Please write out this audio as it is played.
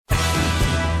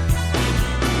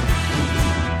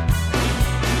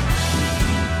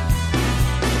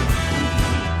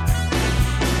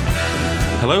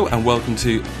Hello and welcome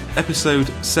to episode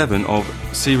 7 of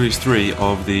series 3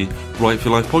 of the Right for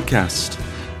Life podcast.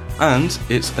 And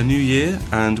it's a new year,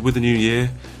 and with the new year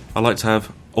I like to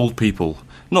have old people.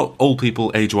 Not old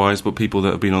people age-wise, but people that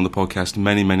have been on the podcast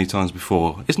many, many times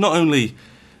before. It's not only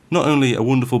a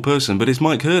wonderful person, but it's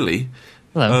Mike Hurley.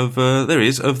 Hello. Of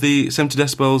the 70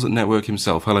 Decibels Network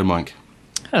himself. Hello, Mike.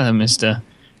 Hello, Mr.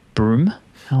 Broom.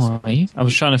 How are you? I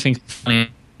was trying to think of a funny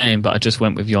name, but I just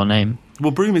went with your name. Well,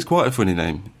 Broom is quite a funny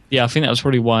name. Yeah, I think that was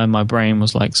probably why my brain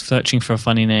was like, searching for a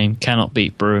funny name, cannot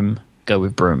beat Broom, go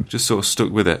with Broom. Just sort of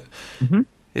stuck with it. Mm-hmm.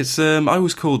 It's I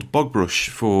was called Bogbrush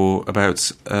for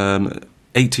about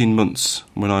 18 months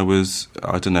when I was,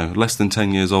 I don't know, less than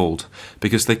 10 years old,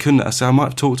 because they couldn't, I might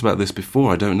have talked about this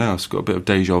before, I don't know, I've got a bit of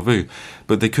deja vu,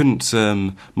 but they couldn't,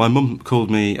 my mum called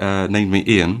me, named me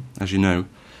Ian, as you know,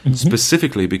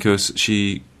 specifically because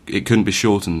it couldn't be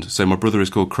shortened. So my brother is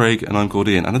called Craig and I'm called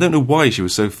Ian. And I don't know why she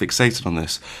was so fixated on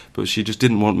this, but she just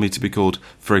didn't want me to be called,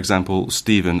 for example,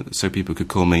 Stephen, so people could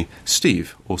call me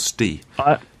Steve or Stee.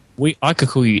 I could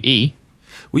call you E.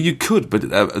 Well, you could,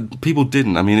 but people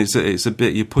didn't. I mean, it's a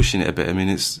bit, you're pushing it a bit. I mean,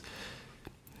 it's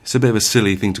a bit of a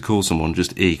silly thing to call someone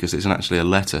just E, because it's actually a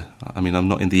letter. I mean, I'm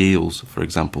not in the Eels, for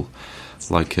example,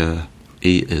 like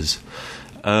E is.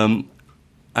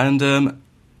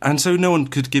 And so no one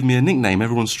could give me a nickname.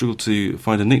 Everyone struggled to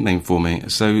find a nickname for me.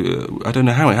 So I don't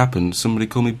know how it happened. Somebody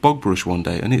called me Bogbrush one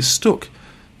day, and it stuck.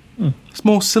 It's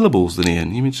more syllables than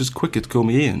Ian. It's just quicker to call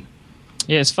me Ian.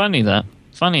 Yeah, it's funny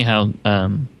how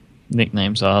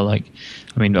nicknames are. Like,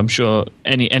 I mean, I'm sure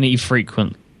any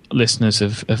frequent listeners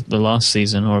of the last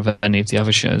season or of any of the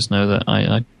other shows know that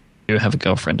I do have a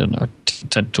girlfriend, and I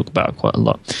tend to talk about her quite a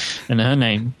lot. And her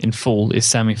name in full is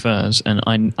Sammy Furs, and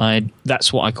I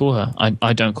that's what I call her.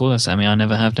 I don't call her Sammy. I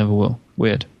never have, never will.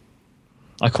 Weird.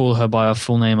 I call her by her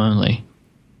full name only.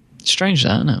 Strange,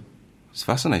 that, isn't it? It's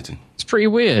fascinating. It's pretty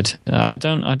weird.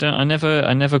 I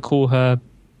never call her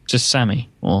just Sammy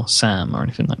or Sam or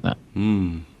anything like that.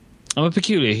 I'm a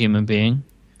peculiar human being.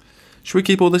 Should we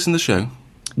keep all this in the show?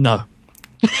 No.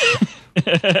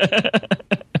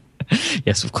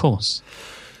 Yes, of course.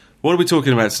 What are we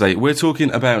talking about today? We're talking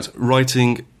about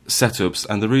writing setups,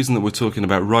 and the reason that we're talking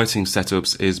about writing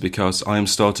setups is because I am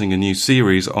starting a new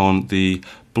series on the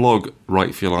blog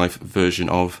Write for Your Life version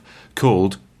of,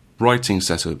 called Writing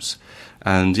Setups.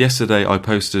 And yesterday I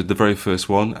posted the very first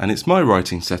one, and it's my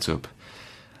writing setup.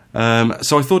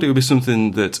 So I thought it would be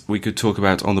something that we could talk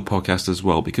about on the podcast as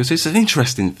well, because it's an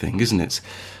interesting thing, isn't it?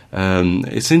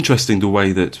 It's interesting the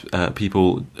way that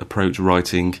people approach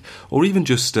writing, or even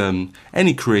just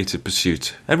any creative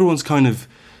pursuit. Everyone's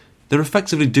they're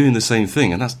effectively doing the same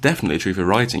thing, and that's definitely true for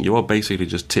writing. You are basically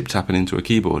just tip-tapping into a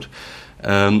keyboard.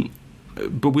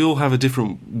 But we all have a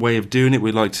different way of doing it.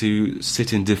 We like to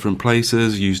sit in different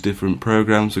places, use different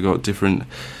programs. We've got different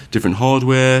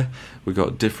hardware. We've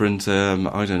got different,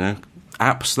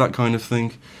 apps, that kind of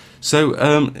thing.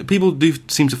 So people do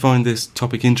seem to find this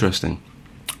topic interesting.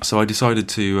 So I decided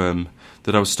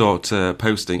that I would start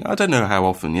posting. I don't know how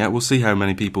often yet. We'll see how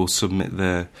many people submit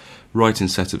their writing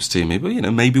setups to me. But,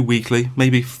 maybe weekly,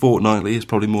 maybe fortnightly is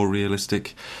probably more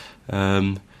realistic.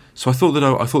 So I thought that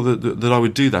I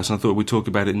would do that, and I thought we'd talk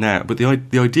about it now. But the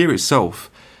idea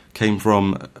itself came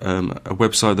from a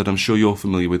website that I'm sure you're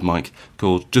familiar with, Mike,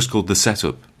 called The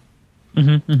Setup.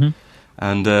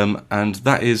 And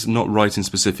that is not writing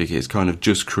specific. It's kind of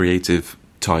just creative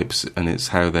types, and it's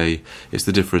it's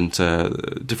the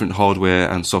different hardware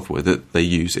and software that they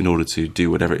use in order to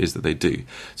do whatever it is that they do.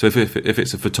 So if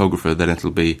it's a photographer, then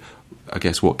it'll be, I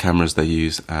guess, what cameras they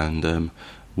use and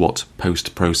what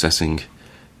post-processing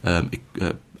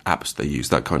apps they use,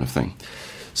 that kind of thing.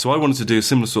 So I wanted to do a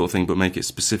similar sort of thing, but make it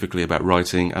specifically about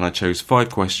writing, and I chose 5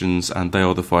 questions, and they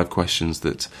are the 5 questions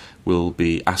that will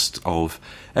be asked of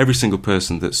every single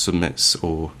person that submits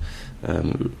or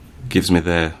gives me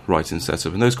their writing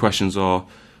setup. And those questions are: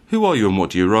 who are you and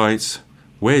what do you write?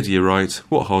 Where do you write?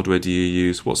 What hardware do you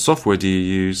use? What software do you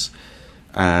use?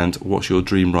 And what's your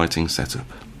dream writing setup?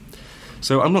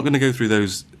 So I'm not going to go through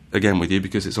those again with you,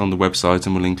 because it's on the website,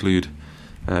 and we'll include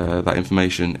that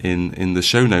information in the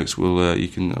show notes. I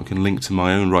can link to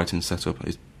my own writing setup.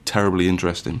 It's terribly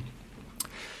interesting.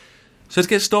 So to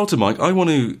get started, Mike, I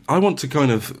want to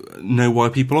kind of know why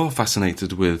people are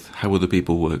fascinated with how other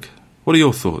people work. What are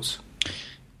your thoughts?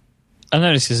 I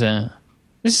know this is a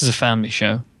family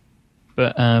show,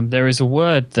 but there is a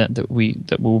word that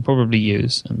we'll probably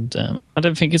use, and I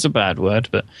don't think it's a bad word,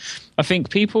 but I think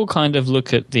people kind of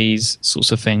look at these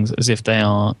sorts of things as if they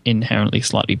are inherently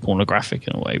slightly pornographic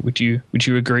in a way. Would you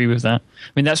agree with that?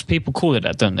 I mean, that's, people call it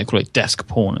that, don't they? They call it desk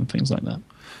porn and things like that.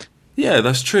 Yeah,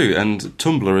 that's true. And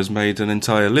Tumblr has made an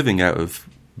entire living out of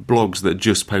blogs that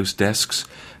just post desks,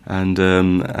 and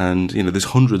there's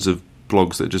hundreds of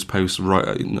blogs that just post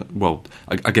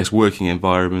I guess working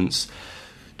environments,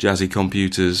 jazzy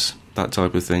computers, that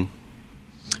type of thing.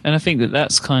 And I think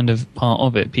that's kind of part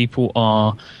of it. People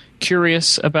are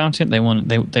curious about it.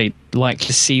 They like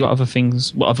to see what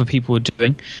other people are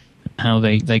doing, how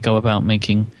they go about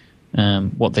making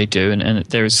what they do, and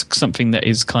there is something that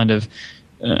is kind of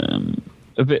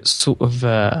a bit sort of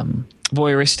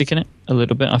voyeuristic in it, a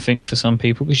little bit, I think, for some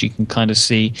people, because you can kind of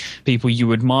see people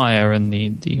you admire and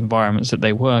the environments that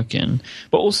they work in.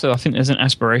 But also, I think there's an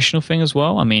aspirational thing as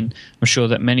well. I mean, I'm sure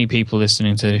that many people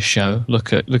listening to this show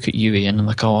look at you, Ian, and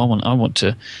like, oh, I want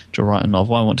to write a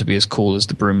novel. I want to be as cool as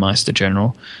the Brewmeister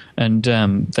General, and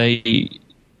they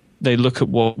look at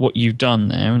what you've done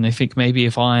there, and they think, maybe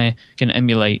if I can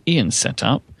emulate Ian's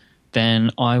setup,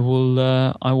 then I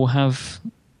will have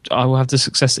the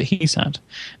success that he's had,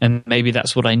 and maybe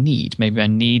that's what I need. Maybe I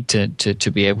need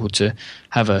to be able to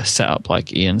have a setup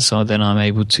like Ian, so then I'm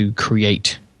able to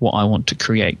create what I want to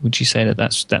create. Would you say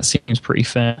that seems pretty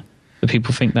fair? That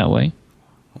people think that way?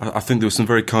 I think there were some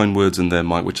very kind words in there,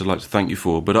 Mike, which I'd like to thank you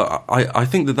for. But I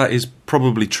think that is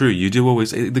probably true. You do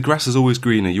always, the grass is always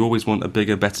greener. You always want a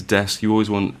bigger, better desk. You always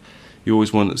want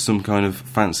some kind of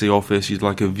fancy office. You'd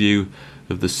like a view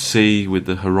of the sea with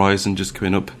the horizon just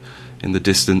coming up in the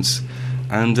distance,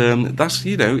 and that's,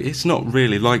 it's not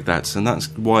really like that, and that's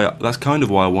kind of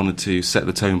why I wanted to set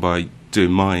the tone by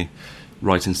doing my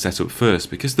writing setup first,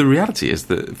 because the reality is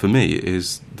that for me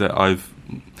is that I've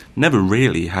never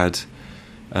really had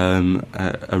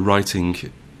a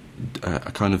writing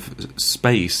a kind of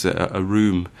space, a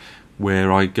room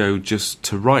where I go just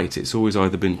to write. It's always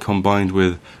either been combined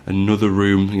with another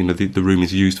room, the room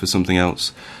is used for something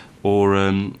else, or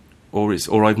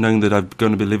I've known that I'm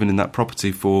going to be living in that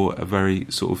property for a very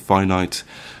sort of finite,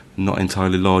 not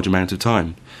entirely large amount of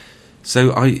time.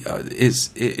 So it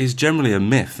is generally a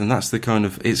myth, and that's the kind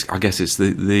of I guess it's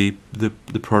the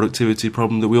productivity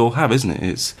problem that we all have, isn't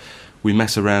it? We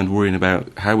mess around worrying about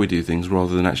how we do things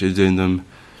rather than actually doing them.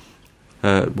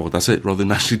 That's it. Rather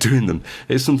than actually doing them,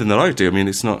 it's something that I do. I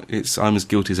mean, I'm as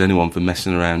guilty as anyone for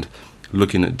messing around,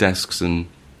 looking at desks and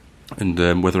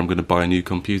whether I'm going to buy a new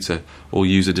computer or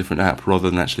use a different app rather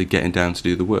than actually getting down to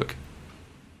do the work.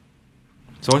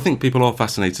 So I think people are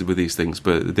fascinated with these things,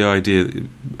 but the idea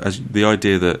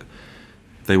that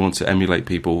they want to emulate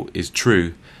people is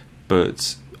true.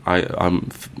 But I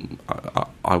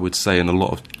would say in a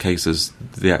lot of cases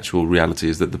the actual reality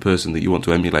is that the person that you want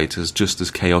to emulate is just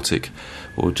as chaotic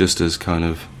or just as kind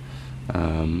of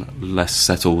less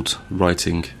settled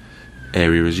writing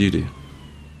area as you do.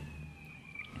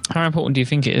 How important do you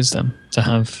think it is, then, to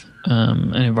have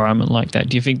an environment like that?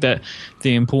 Do you think that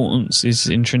the importance is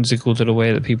intrinsical to the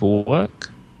way that people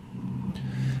work?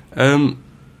 I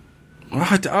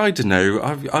don't know.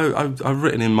 I've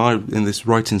written in this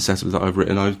writing setup that I've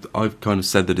written. I've kind of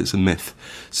said that it's a myth.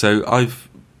 So I've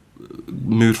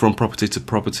moved from property to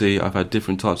property. I've had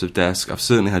different types of desks. I've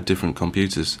certainly had different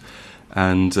computers.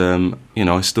 And,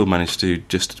 I still managed to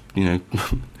just, I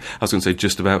was going to say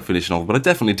just about finish an novel, but I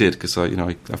definitely did, because,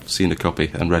 I've seen a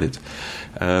copy and read it.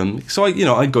 So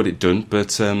I got it done,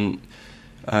 but,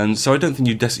 and so I don't think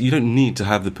you don't need to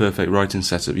have the perfect writing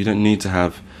setup. You don't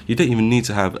even need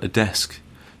to have a desk.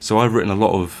 So I've written a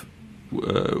lot of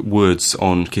words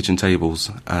on kitchen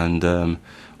tables and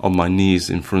on my knees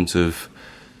in front of,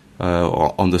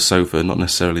 on the sofa, not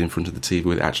necessarily in front of the TV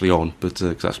with it actually on, but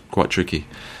 'cause that's quite tricky.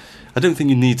 I don't think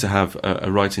you need to have a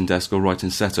writing desk or writing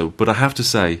setup, but I have to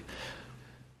say,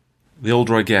 the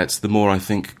older I get, the more I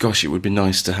think, gosh, it would be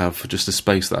nice to have just a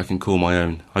space that I can call my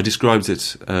own. I described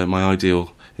it, my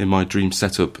ideal, in my dream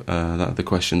setup, the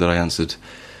question that I answered,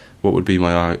 what would be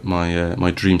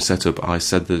my dream setup? I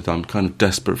said that I'm kind of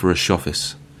desperate for a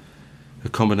shoffice, a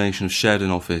combination of shed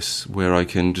and office where I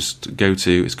can just go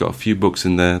to. It's got a few books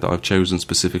in there that I've chosen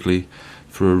specifically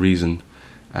for a reason,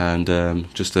 and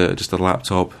just a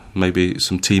laptop, maybe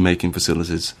some tea making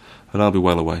facilities, and I'll be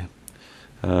well away.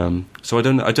 So I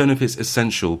don't know if it's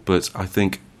essential, but I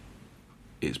think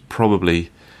it's probably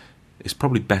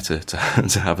better to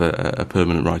have a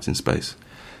permanent writing space.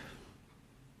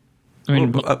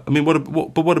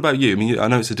 What about you? I mean, I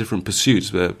know it's a different pursuit,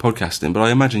 podcasting, but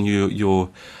I imagine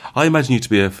I imagine you to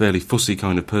be a fairly fussy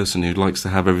kind of person who likes to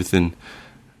have everything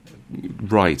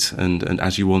right and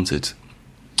as you want it.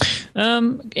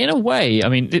 In a way, I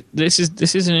mean, this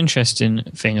is an interesting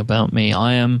thing about me.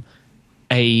 I am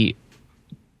a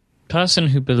person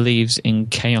who believes in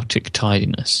chaotic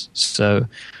tidiness. So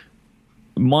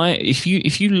if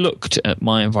you looked at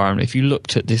my environment, if you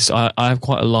looked at this, I have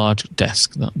quite a large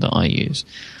desk that I use.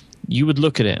 You would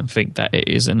look at it and think that it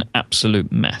is an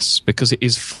absolute mess because it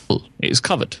is full. It is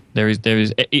covered.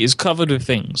 It is covered with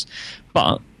things,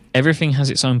 but everything has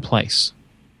its own place.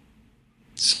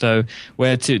 So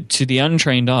where to the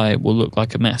untrained eye it will look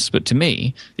like a mess, but to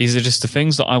me, these are just the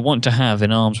things that I want to have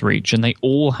in arm's reach, and they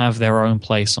all have their own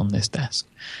place on this desk.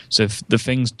 So if the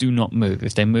things do not move,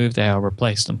 if they move, they are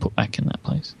replaced and put back in that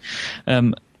place.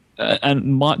 And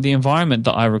the environment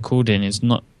that I record in is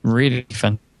not really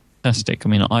fantastic. I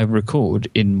mean, I record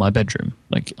in my bedroom.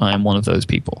 Like, I am one of those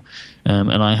people.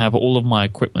 And I have all of my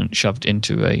equipment shoved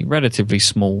into a relatively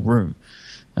small room.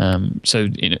 So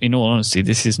in all honesty,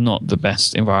 this is not the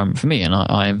best environment for me, and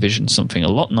I envision something a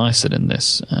lot nicer than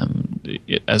this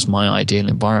as my ideal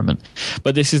environment.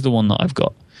 But this is the one that I've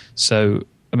got. So,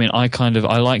 I mean, I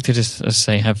like to just, as I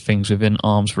say, have things within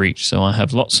arm's reach. So I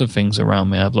have lots of things around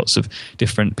me. I have lots of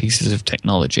different pieces of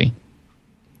technology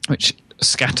which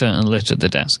scatter and litter the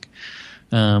desk.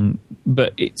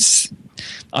 But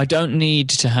I don't need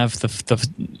to have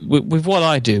with what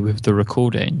I do with the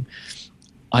recording.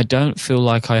 I don't feel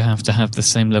like I have to have the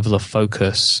same level of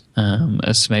focus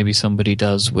as maybe somebody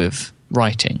does with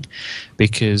writing,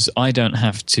 because I don't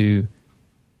have to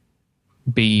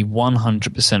be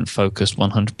 100% focused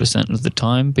 100% of the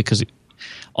time, because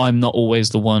I'm not always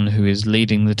the one who is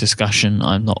leading the discussion.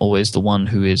 I'm not always the one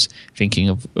who is thinking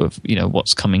of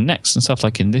what's coming next and stuff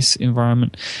like in this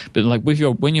environment. But like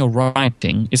when you're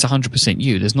writing, it's 100%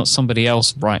 you. There's not somebody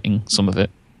else writing some of it.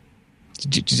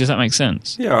 Does that make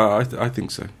sense? Yeah, I think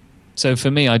so. So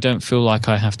for me, I don't feel like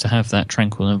I have to have that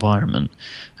tranquil environment.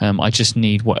 I just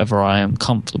need whatever I am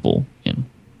comfortable in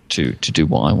to do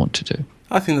what I want to do.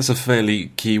 I think that's a fairly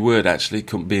key word, actually,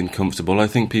 being comfortable. I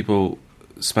think people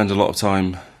spend a lot of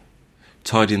time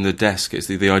tidying the desk. It's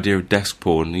the idea of desk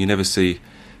porn. You never see,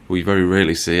 well, you very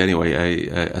rarely see anyway,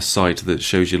 a site that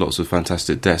shows you lots of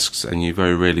fantastic desks, and you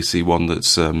very rarely see one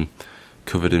that's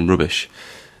covered in rubbish.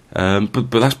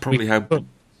 But that's probably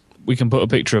we can put a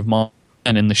picture of mine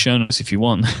in the show notes if you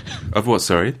want. Of what,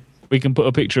 sorry? We can put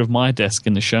a picture of my desk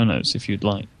in the show notes if you'd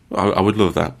like. I would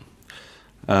love that.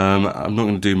 I'm not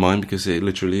going to do mine because it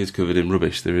literally is covered in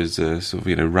rubbish. There is sort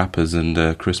of wrappers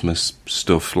and Christmas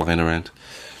stuff lying around.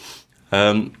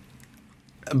 But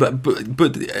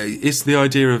it's the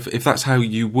idea of, if that's how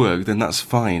you work, then that's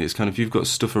fine. It's kind of, if you've got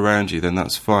stuff around you, then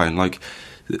that's fine. Like,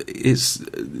 it's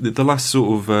the last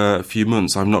sort of few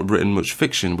months, I've not written much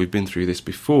fiction. We've been through this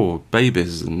before,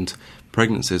 babies and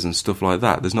pregnancies and stuff like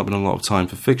that. There's not been a lot of time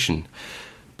for fiction.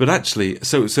 But actually,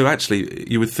 so actually,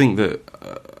 you would think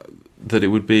that it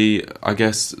would be, I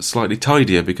guess, slightly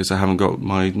tidier because I haven't got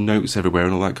my notes everywhere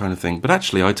and all that kind of thing. But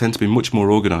actually, I tend to be much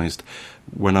more organised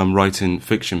when I'm writing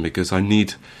fiction, because I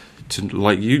need to,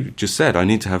 like you just said, I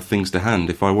need to have things to hand.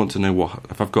 If I want to know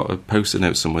if I've got a post-it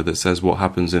note somewhere that says what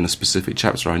happens in a specific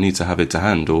chapter, I need to have it to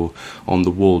hand or on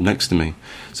the wall next to me.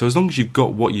 So as long as you've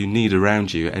got what you need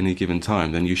around you at any given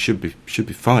time, then you should be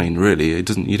fine. Really, you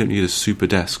don't need a super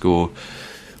desk or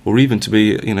even to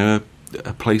be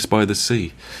a place by the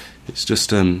sea. It's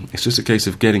just a case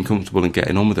of getting comfortable and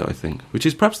getting on with it, I think, which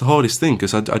is perhaps the hardest thing,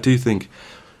 because I do think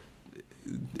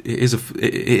it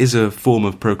is a form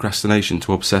of procrastination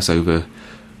to obsess over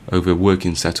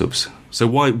working setups. So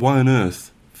why on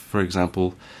earth, for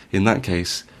example, in that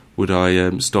case, would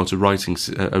I start a writing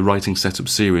setup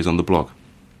series on the blog?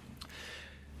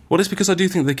 Well, it's because I do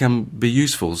think they can be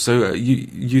useful. So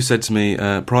you said to me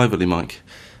privately, Mike,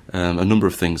 a number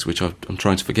of things which I'm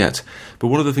trying to forget. But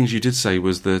one of the things you did say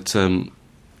was that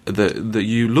that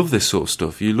you love this sort of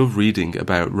stuff. You love reading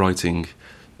about writing,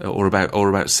 or about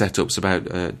setups,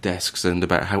 about desks, and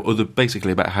about how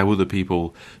other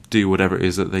people do whatever it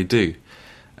is that they do.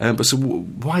 But so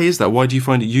why is that? Why do you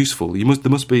find it useful?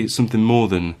 There must be something more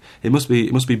than it. Must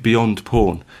be beyond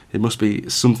porn. It must be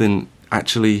something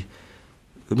actually.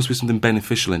 There must be something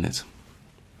beneficial in it.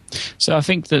 So I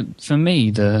think that for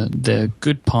me, the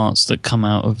good parts that come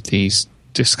out of these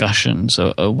discussions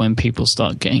are when people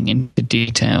start getting into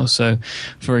detail. So,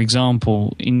 for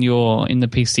example, in the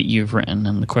piece that you've written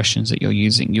and the questions that you're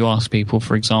using, you ask people,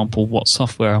 for example, what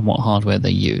software and what hardware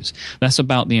they use. That's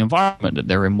about the environment that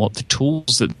they're in, what the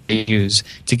tools that they use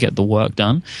to get the work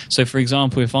done. So, for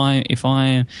example, if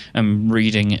I am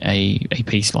reading a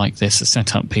piece like this, a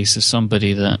setup piece of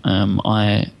somebody that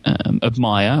I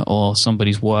admire, or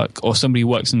somebody's work, or somebody who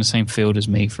works in the same field as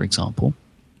me, for example,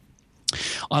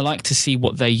 I like to see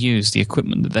what they use, the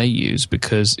equipment that they use,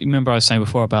 because remember I was saying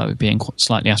before about it being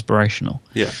slightly aspirational.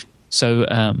 Yeah. So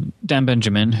Dan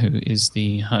Benjamin, who is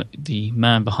the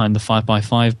man behind the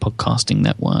 5x5 podcasting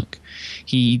network,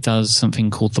 he does something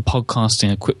called the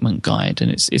Podcasting Equipment Guide, and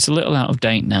it's a little out of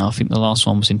date now. I think the last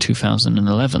one was in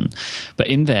 2011, but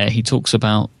in there he talks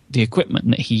about the equipment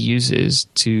that he uses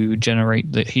to generate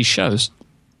his shows,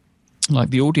 like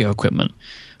the audio equipment.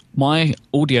 My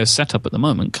audio setup at the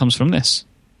moment comes from this.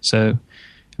 So,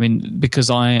 I mean, because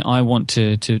I want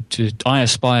to I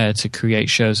aspire to create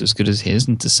shows as good as his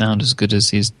and to sound as good as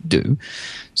his do.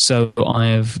 So I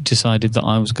have decided that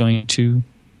I was going to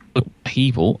look at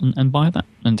he bought and buy that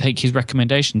and take his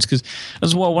recommendations. Because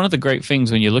as well, one of the great things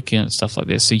when you're looking at stuff like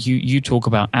this, so you talk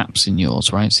about apps in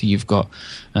yours, right? So you've got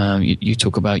you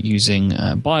talk about using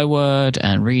Byword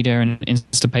and Reader and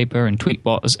Instapaper and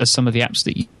Tweetbot as some of the apps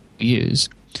that you use.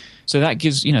 So that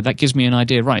gives me an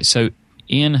idea, right? So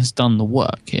Ian has done the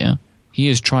work here. He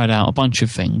has tried out a bunch of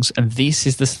things, and this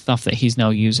is the stuff that he's now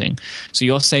using. So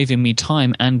you're saving me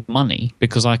time and money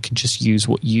because I can just use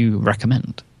what you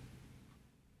recommend.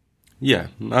 Yeah,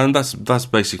 and that's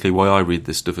basically why I read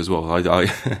this stuff as well.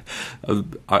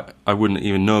 I wouldn't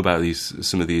even know about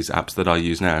some of these apps that I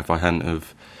use now if I hadn't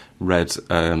have read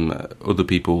other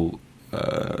people's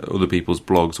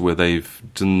blogs where they've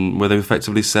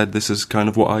effectively said this is kind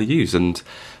of what I use, and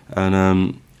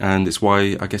it's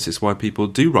why I guess it's why people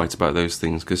do write about those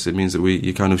things, because it means that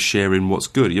you're kind of sharing what's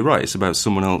good. You're right. It's about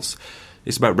someone else.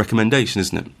 It's about recommendation,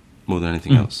 isn't it? More than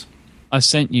anything else. I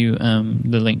sent you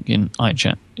the link in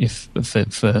iChat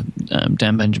for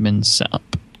Dan Benjamin's setup.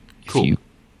 Cool. If you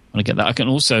want to get that, I can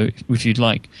also, if you'd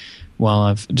like, while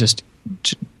I've just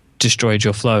destroyed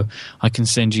your flow, I can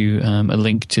send you a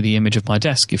link to the image of my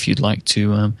desk if you'd like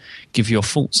to give your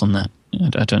thoughts on that.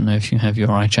 I don't know if you have your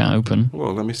iChat open.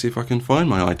 Well, let me see if I can find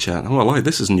my iChat. Oh, I like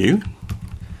this. Is new.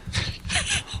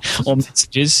 Or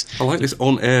messages. I like this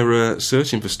on-air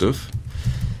searching for stuff.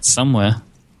 Somewhere.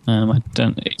 I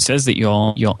don't. It says that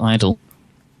you're idle.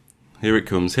 Here it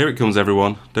comes. Here it comes,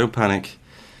 everyone. Don't panic.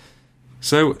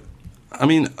 So, I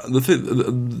mean,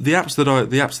 the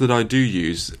apps that I do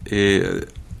use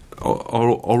are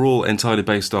all entirely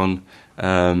based on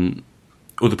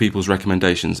other people's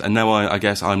recommendations, and now I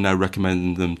guess I'm now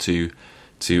recommending them to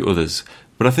others.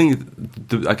 But I think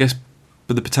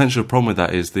but the potential problem with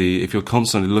that is if you're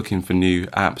constantly looking for new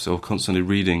apps or constantly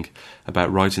reading about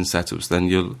writing setups, then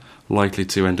you're likely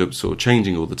to end up sort of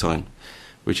changing all the time,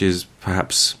 which is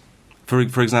perhaps, for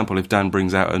example, if Dan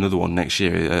brings out another one next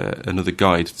year, another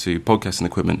guide to podcasting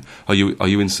equipment, are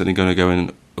you instantly going to go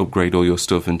and upgrade all your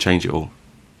stuff and change it all?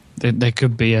 There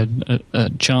could be a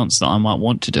chance that I might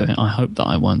want to do it. I hope that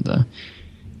I won't, though,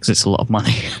 because it's a lot of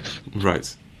money.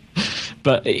 Right.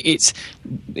 But it's,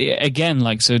 again,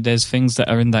 like, so there's things that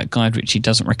are in that guide which he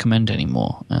doesn't recommend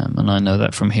anymore. And I know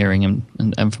that from hearing him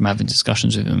and from having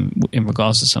discussions with him in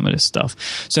regards to some of this stuff.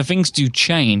 So things do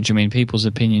change. I mean, people's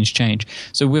opinions change.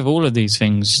 So with all of these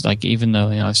things, like, even though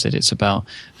I've said it's about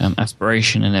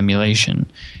aspiration and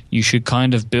emulation, you should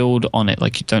kind of build on it.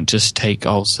 Like, you don't just take,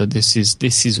 so this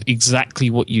is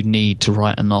exactly what you need to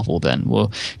write a novel then.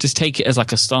 Well, just take it as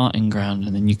like a starting ground,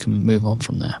 and then you can move on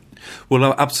from there.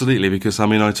 Well, absolutely, because, I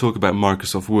mean, I talk about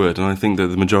Microsoft Word, and I think that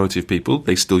the majority of people,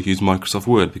 they still use Microsoft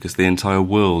Word because the entire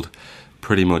world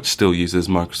pretty much still uses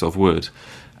Microsoft Word.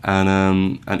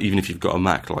 And even if you've got a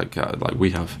Mac like we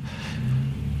have.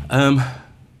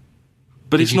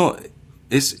 But there's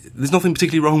nothing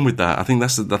particularly wrong with that. I think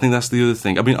that's the other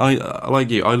thing. I mean, I like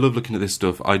you, I love looking at this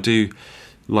stuff. I do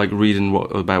like reading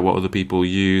about what other people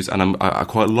use, and I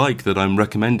quite like that I'm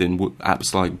recommending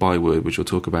apps like Byword, which we'll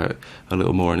talk about a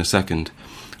little more in a second.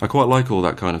 I quite like all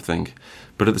that kind of thing,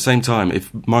 but at the same time,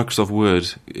 if Microsoft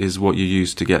Word is what you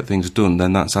use to get things done,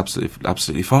 then that's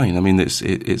absolutely fine. I mean,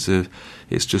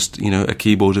 it's just, you know, a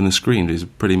keyboard and a screen is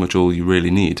pretty much all you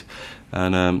really need,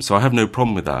 and so I have no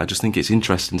problem with that. I just think it's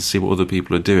interesting to see what other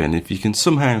people are doing. If you can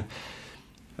somehow,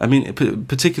 I mean,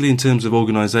 particularly in terms of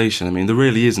organisation, I mean, there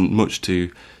really isn't much to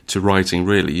writing,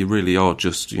 really. You really are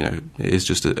just, you know, it is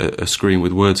just a screen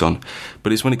with words on.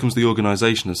 But it's when it comes to the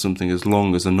organisation of something as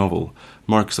long as a novel,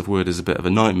 Microsoft Word is a bit of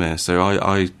a nightmare. So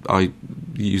I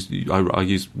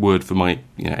use Word for my,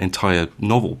 you know, entire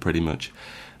novel, pretty much.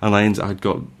 And I'd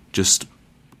got just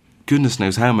goodness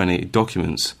knows how many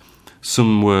documents.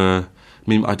 Some were, I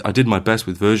mean, I did my best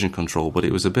with version control, but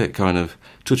it was a bit kind of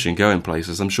touch and go in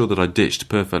places. I'm sure that I ditched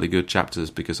perfectly good chapters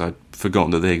because I'd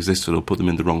forgotten that they existed or put them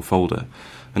in the wrong folder.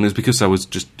 And it was because I was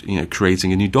just, you know,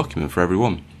 creating a new document for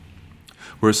everyone.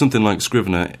 Whereas something like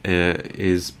Scrivener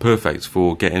is perfect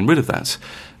for getting rid of that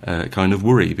kind of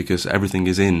worry, because everything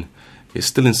is in it's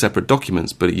still in separate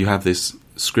documents, but you have this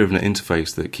Scrivener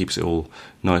interface that keeps it all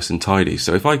nice and tidy.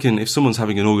 So if someone's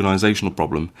having an organisational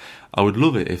problem, I would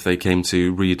love it if they came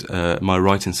to read my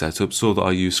writing setup, saw that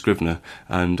I use Scrivener,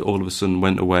 and all of a sudden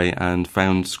went away and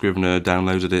found Scrivener,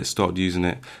 downloaded it, started using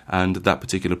it, and that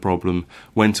particular problem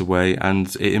went away,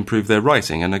 and it improved their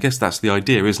writing. And I guess that's the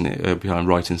idea, isn't it, behind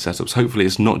writing setups? Hopefully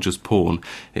it's not just porn.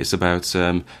 It's about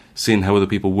seeing how other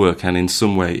people work and in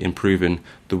some way improving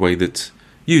the way that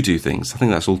you do things. I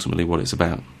think that's ultimately what it's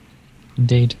about.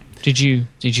 Indeed. Did you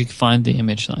find the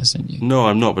image that I sent you? No,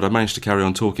 I'm not, but I managed to carry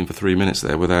on talking for 3 minutes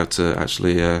there without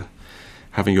actually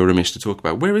having your image to talk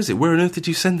about. Where is it? Where on earth did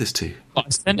you send this to? I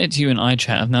sent it to you in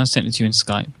iChat. I've now sent it to you in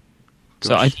Skype.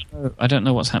 Gosh. So I don't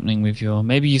know what's happening with your...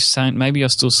 Maybe you're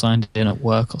still signed in at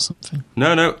work or something.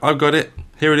 No, I've got it.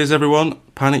 Here it is, everyone.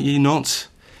 Panic ye not.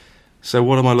 So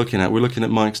what am I looking at? We're looking at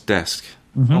Mike's desk.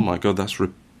 Mm-hmm. Oh my God, that's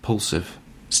repulsive.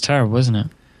 It's terrible, isn't it?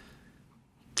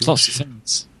 Gosh. Lots of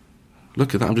things.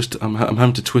 Look at that. I'm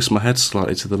having to twist my head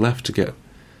slightly to the left to get...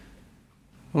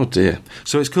 Oh dear.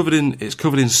 So it's covered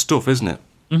in stuff, isn't it?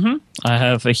 Mm-hmm. I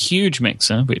have a huge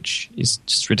mixer, which is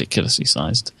just ridiculously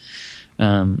sized.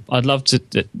 I'd love to...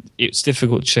 It's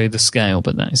difficult to show the scale,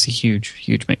 but that is a huge,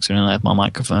 huge mixer. And I have my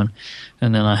microphone.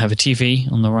 And then I have a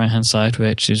TV on the right-hand side,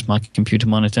 which is my computer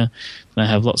monitor. And I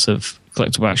have lots of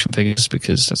collectible action figures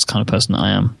because that's the kind of person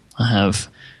I am. I have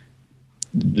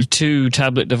 2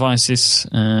 tablet devices,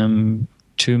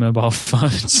 2 mobile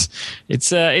phones.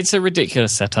 It's a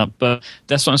ridiculous setup, but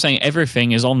that's what I'm saying.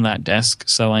 Everything is on that desk,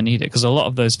 so I need it because a lot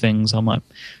of those things I might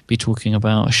be talking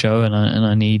about a show, and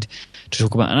I need to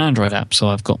talk about an Android app. So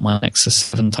I've got my Nexus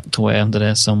 7 tucked away under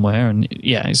there somewhere, and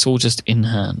yeah, it's all just in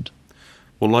hand.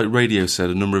 Well, like radio said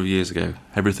a number of years ago,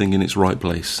 everything in its right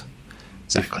place.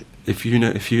 Exactly. If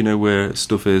you know where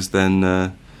stuff is, then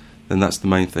that's the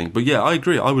main thing. But yeah, I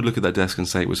agree. I would look at that desk and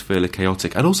say it was fairly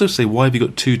chaotic. I'd also say, why have you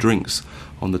got 2 drinks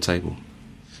on the table?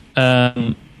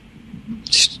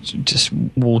 Just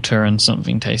water and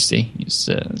something tasty.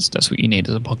 That's what you need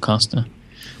as a podcaster.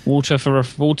 Water for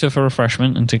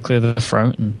refreshment and to clear the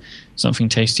throat, and something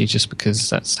tasty just because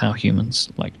that's how humans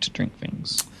like to drink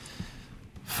things.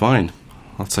 Fine,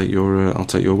 I'll take your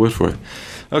word for it.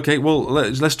 Okay, well,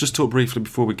 let's just talk briefly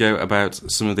before we go about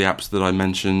some of the apps that I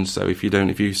mentioned. So if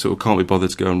you sort of can't be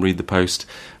bothered to go and read the post,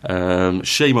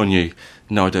 shame on you.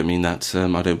 No, I don't mean that.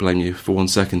 I don't blame you for 1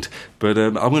 second. But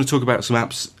I'm going to talk about some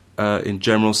apps in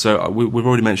general. So we've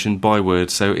already mentioned Byword.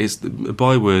 So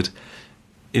Byword,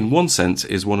 in one sense,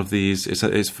 is one of these.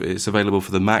 It's available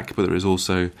for the Mac, but there is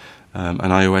also an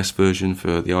iOS version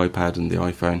for the iPad and the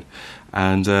iPhone.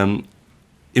 And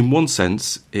in one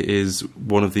sense, it is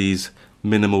one of these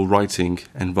minimal writing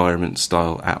environment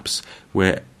style apps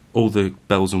where all the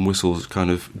bells and whistles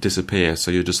kind of disappear, so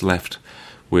you're just left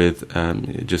with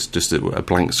just a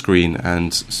blank screen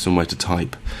and somewhere to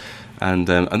type, and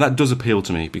that does appeal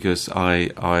to me because I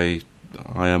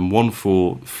am one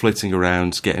for flitting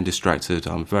around, getting distracted.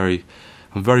 I'm very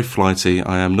flighty.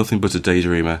 I am nothing but a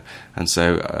daydreamer, and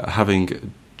so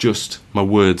having just my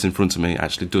words in front of me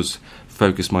actually does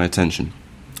focus my attention.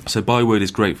 So Byword is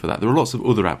great for that. There are lots of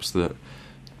other apps that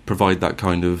provide that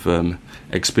kind of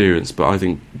experience, but I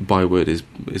think Byword is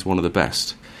one of the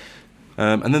best.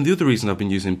 And then the other reason I've been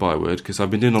using Byword, because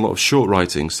I've been doing a lot of short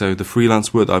writing. So the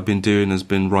freelance work that I've been doing has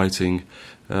been writing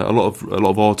a lot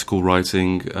of article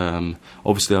writing.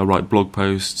 Obviously, I write blog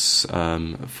posts for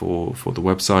the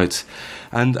website,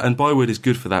 and Byword is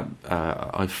good for that.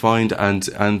 I find,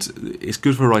 and it's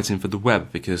good for writing for the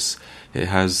web because it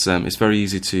has it's very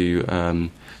easy to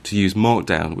use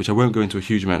Markdown, which I won't go into a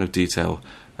huge amount of detail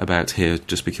about here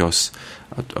just because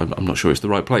I'm not sure it's the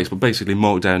right place, but basically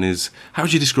Markdown is, how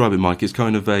would you describe it, Mike? It's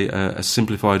kind of a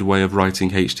simplified way of writing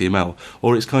HTML,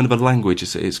 or it's kind of a language.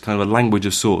 It's kind of a language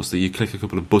of sorts that you click a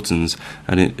couple of buttons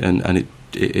and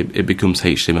it becomes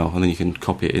HTML, and then you can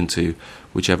copy it into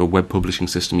whichever web publishing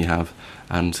system you have,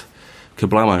 and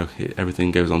kablamo,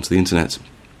 everything goes onto the internet.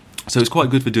 So it's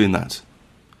quite good for doing that.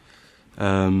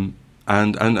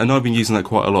 And I've been using that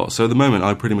quite a lot. So at the moment,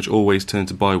 I pretty much always turn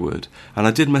to Byword. And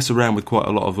I did mess around with quite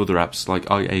a lot of other apps like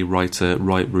IA Writer,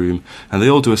 Writeroom, and they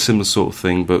all do a similar sort of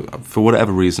thing, but for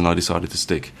whatever reason, I decided to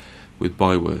stick with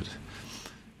Byword.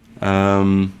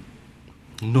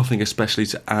 Nothing especially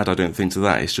to add, I don't think, to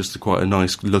that. It's just quite a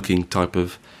nice looking type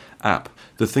of app.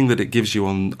 The thing that it gives you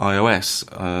on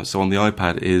iOS, so on the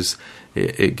iPad, is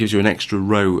it gives you an extra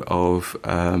row of...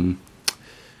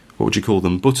 what would you call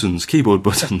them? Buttons, keyboard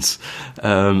buttons,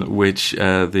 which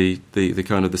the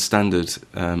kind of the standard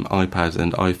iPad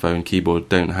and iPhone keyboard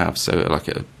don't have. So like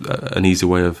an easy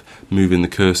way of moving the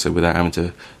cursor without having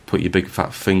to put your big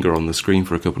fat finger on the screen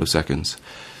for a couple of seconds.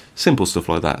 simple stuff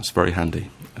like that. It's very handy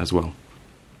as well.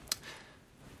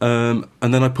 And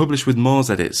then I publish with Mars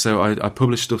Edit, so I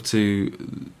publish stuff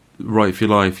to Write for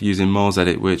Your Life using Mars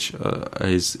Edit, which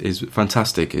is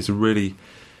fantastic. It's a really,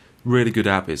 really good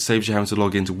app. It saves you having to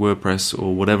log into WordPress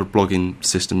or whatever blogging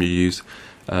system you use,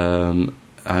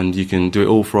 and you can do it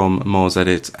all from Mars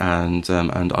Edit, and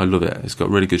I love it. It's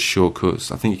got really good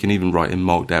shortcuts. I think you can even write in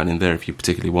Markdown in there if you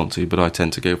particularly want to, but I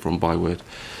tend to go from Byword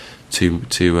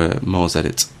to Mars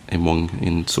Edit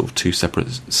in sort of two separate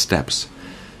steps.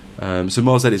 So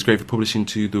Mars Edit is great for publishing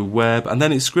to the web, and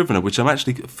then it's Scrivener, which I'm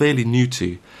actually fairly new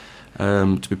to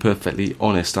be perfectly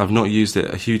honest. I've not used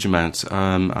it a huge amount.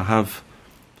 I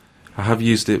have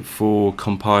used it for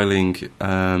compiling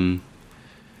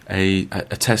a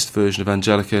test version of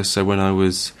Angelica. So when I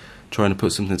was trying to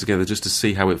put something together just to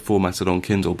see how it formatted on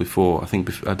Kindle before, I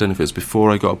don't know if it was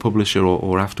before I got a publisher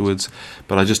or afterwards,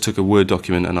 but I just took a Word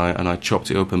document and I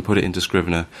chopped it up and put it into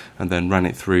Scrivener, and then ran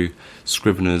it through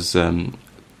Scrivener's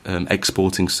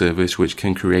exporting service, which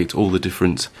can create all the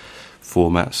different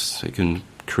formats.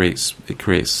 It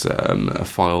creates a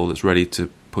file that's ready to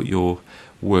put your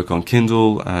work on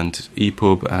Kindle and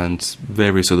EPUB and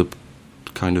various other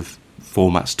kind of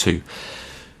formats too.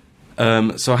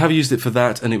 So I have used it for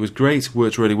that, and it was great,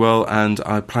 worked really well, and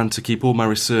I plan to keep all my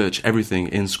research, everything,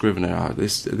 in Scrivener.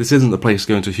 This isn't the place to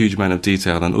go into a huge amount of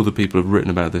detail, and other people have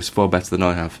written about this far better than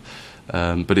I have.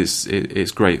 But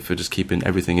it's great for just keeping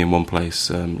everything in one place.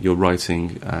 Your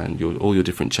writing and all your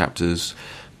different chapters,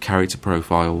 character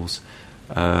profiles,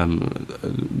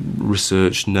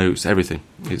 research notes, everything.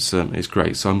 It's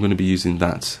great. So I'm going to be using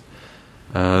that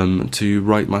to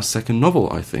write my second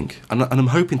novel, I think, and I'm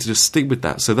hoping to just stick with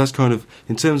that. So that's kind of,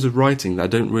 in terms of writing, I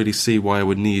don't really see why I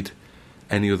would need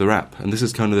any other app. And this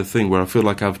is kind of the thing where I feel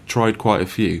like I've tried quite a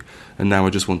few, and now I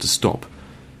just want to stop.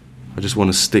 I just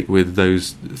want to stick with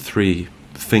those three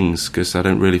things, because I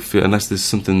don't really feel, unless there's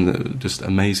something just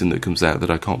amazing that comes out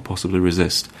that I can't possibly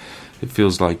resist, it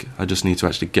feels like I just need to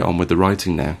actually get on with the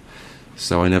writing now.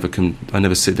 So I never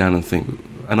sit down and think,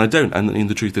 and I don't, and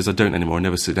the truth is I don't anymore. I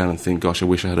never sit down and think, gosh, I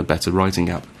wish I had a better writing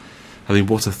app. I mean,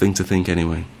 what a thing to think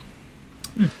anyway.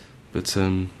 But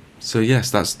so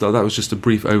yes, that was just a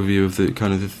brief overview of the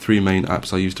kind of the three main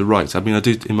apps I use to write. I mean, I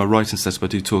do, in my writing setup, I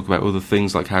do talk about other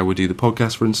things like how we do the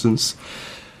podcast, for instance,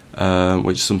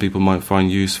 which some people might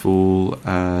find useful,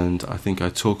 and I think I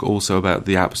talk also about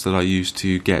the apps that I use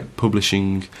to get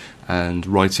publishing and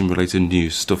writing related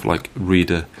news, stuff like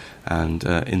Reader and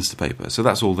Instapaper. So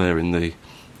that's all there in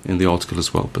the article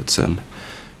as well, but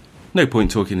no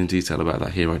point talking in detail about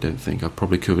that here, I don't think. I've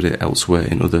probably covered it elsewhere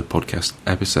in other podcast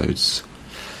episodes.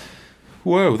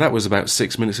 Whoa, that was about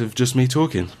 6 minutes of just me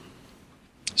talking.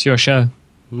 It's your show.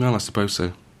 Well, I suppose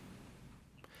so.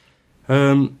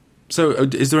 So,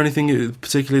 is there anything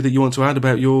particularly that you want to add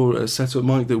about your setup,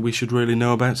 Mike, that we should really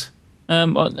know about?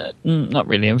 Well, not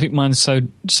really. I think mine's so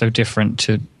different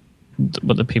to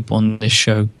what the people on this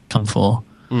show come for.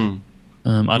 I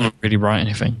don't really write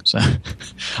anything, so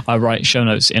I write show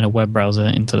notes in a web browser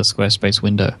into the Squarespace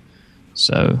window.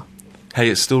 So, hey,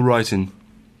 it's still writing.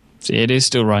 It is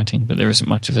still writing, but there isn't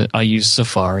much of it. I use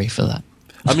Safari for that.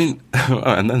 I mean,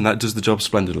 and then that does the job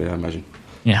splendidly, I imagine.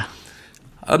 Yeah.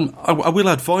 I will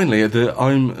add finally that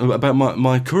I'm about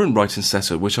my current writing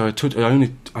setup, which I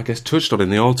only touched on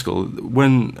in the article.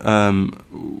 When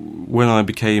I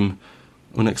became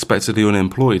unexpectedly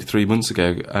unemployed 3 months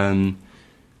ago,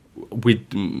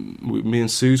 me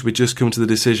and Suze, we'd just come to the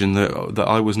decision that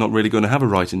I was not really going to have a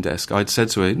writing desk. I'd said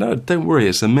to her, "No, don't worry,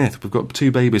 it's a myth. We've got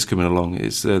 2 babies coming along.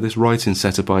 It's this writing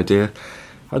setup idea.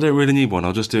 I don't really need one.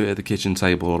 I'll just do it at the kitchen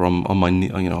table or on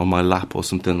my lap or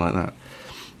something like that."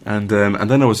 And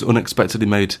then I was unexpectedly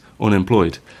made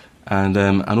unemployed, and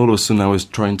all of a sudden I was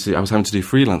having to do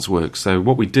freelance work. So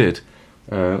what we did,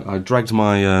 I dragged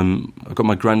I got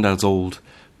my granddad's old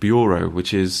bureau,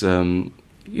 which is a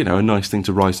nice thing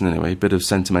to write in anyway, a bit of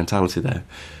sentimentality there.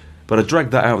 But I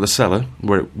dragged that out of the cellar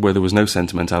where there was no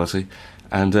sentimentality,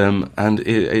 and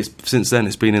it's since then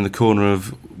it's been in the corner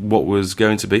of what was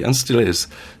going to be and still is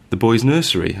the boys'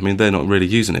 nursery. I mean, they're not really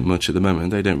using it much at the moment.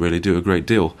 They don't really do a great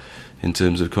deal in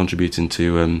terms of contributing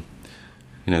to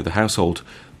the household.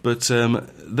 But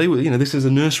they were, this is a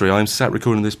nursery. I'm sat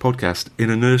recording this podcast in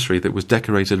a nursery that was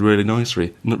decorated really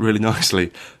nicely, really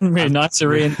nicely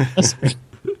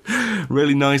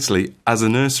as a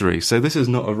nursery. So this is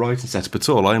not a writing setup at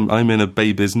all. I'm in a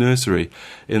baby's nursery,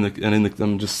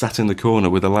 I'm just sat in the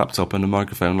corner with a laptop and a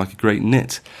microphone like a great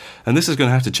nit. And this is going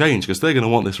to have to change because they're going to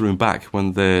want this room back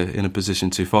when they're in a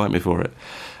position to fight me for it.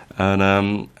 And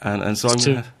so I'm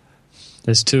going to.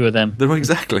 There's 2 of them.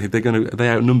 Exactly. They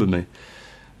outnumber me.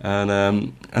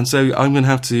 And so I'm going to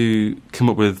have to come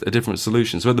up with a different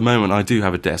solution. So at the moment, I do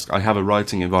have a desk. I have a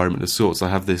writing environment of sorts. I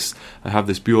have this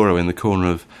bureau in the corner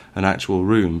of an actual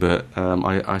room. But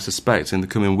I suspect in the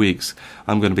coming weeks,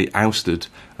 I'm going to be ousted,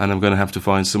 and I'm going to have to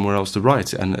find somewhere else to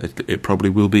write. And it probably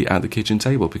will be at the kitchen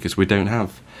table, because we don't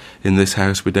have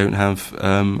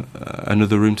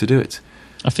another room to do it.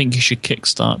 I think you should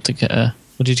kickstart to get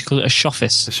what did you call it? A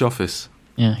shoffice. A shoffice.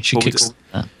 Yeah, you should kickstart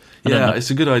that. Yeah,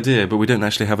 it's a good idea, but we don't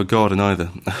actually have a garden either,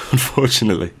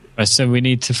 unfortunately. Right, so we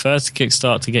need to first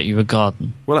kickstart to get you a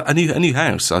garden. Well, a new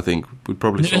house, I think, would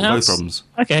probably solve both problems.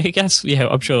 Okay, I guess. Yeah,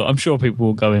 I'm sure people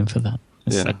will go in for that.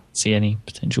 I don't see any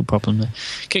potential problem there.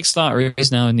 Kickstarter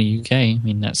is now in the UK. I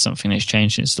mean, that's something that's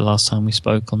changed since the last time we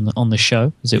spoke on the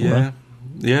show, as it were.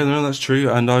 Yeah, no, that's true.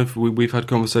 And we've had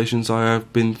conversations. I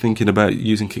have been thinking about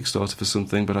using Kickstarter for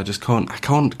something, but I just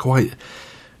can't quite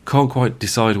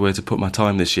decide where to put my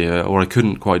time this year, or I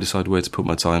couldn't quite decide where to put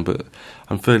my time, but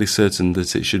I'm fairly certain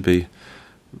that it should be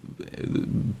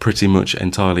pretty much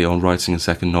entirely on writing a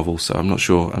second novel, so I'm not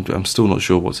sure. I'm still not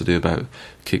sure what to do about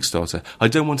Kickstarter. I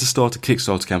don't want to start a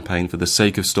Kickstarter campaign for the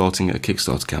sake of starting a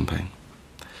Kickstarter campaign.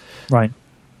 Right.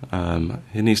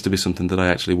 It needs to be something that I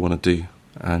actually want to do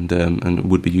and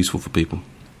would be useful for people.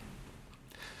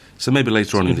 So maybe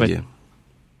later on in the year.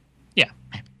 Yeah.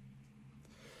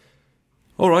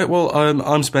 All right, well,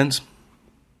 I'm spent.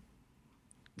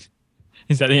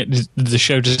 Is that it? Did the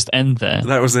show just end there?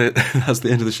 That was it. That's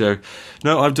the end of the show.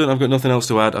 No, I've got nothing else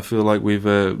to add. I feel like we've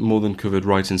more than covered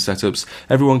writing setups.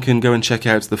 Everyone can go and check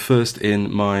out the first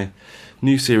in my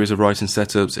new series of writing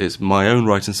setups. It's my own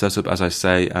writing setup, as I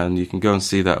say, and you can go and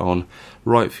see that on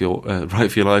Write for Your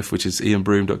Life, which is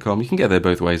ianbroom.com. You can get there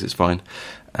both ways. It's fine.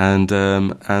 And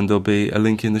there'll be a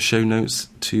link in the show notes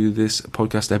to this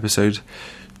podcast episode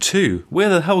 2. Where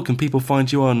the hell can people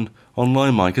find you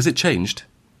online, Mike? Has it changed?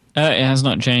 It has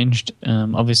not changed.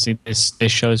 Obviously, this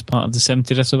show is part of the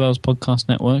 70 Decibels podcast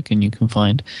network, and you can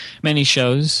find many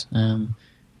shows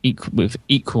with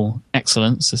equal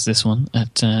excellence as this one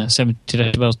at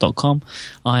 70decibels.com.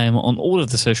 I am on all of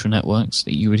the social networks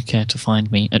that you would care to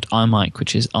find me at iMyke,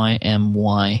 which is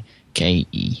IMYKE.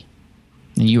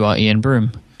 And you are Ian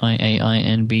Broom,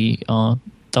 IAINBROOME.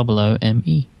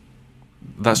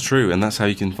 That's true, and that's how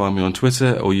you can find me on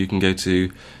Twitter, or you can go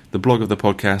to the blog of the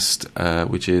podcast,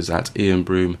 which is at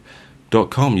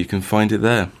ianbroom.com. You can find it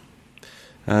there.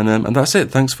 And that's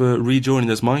it. Thanks for rejoining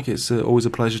us, Mike. It's always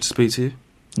a pleasure to speak to you.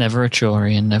 Never a chore,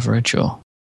 Ian, never a chore.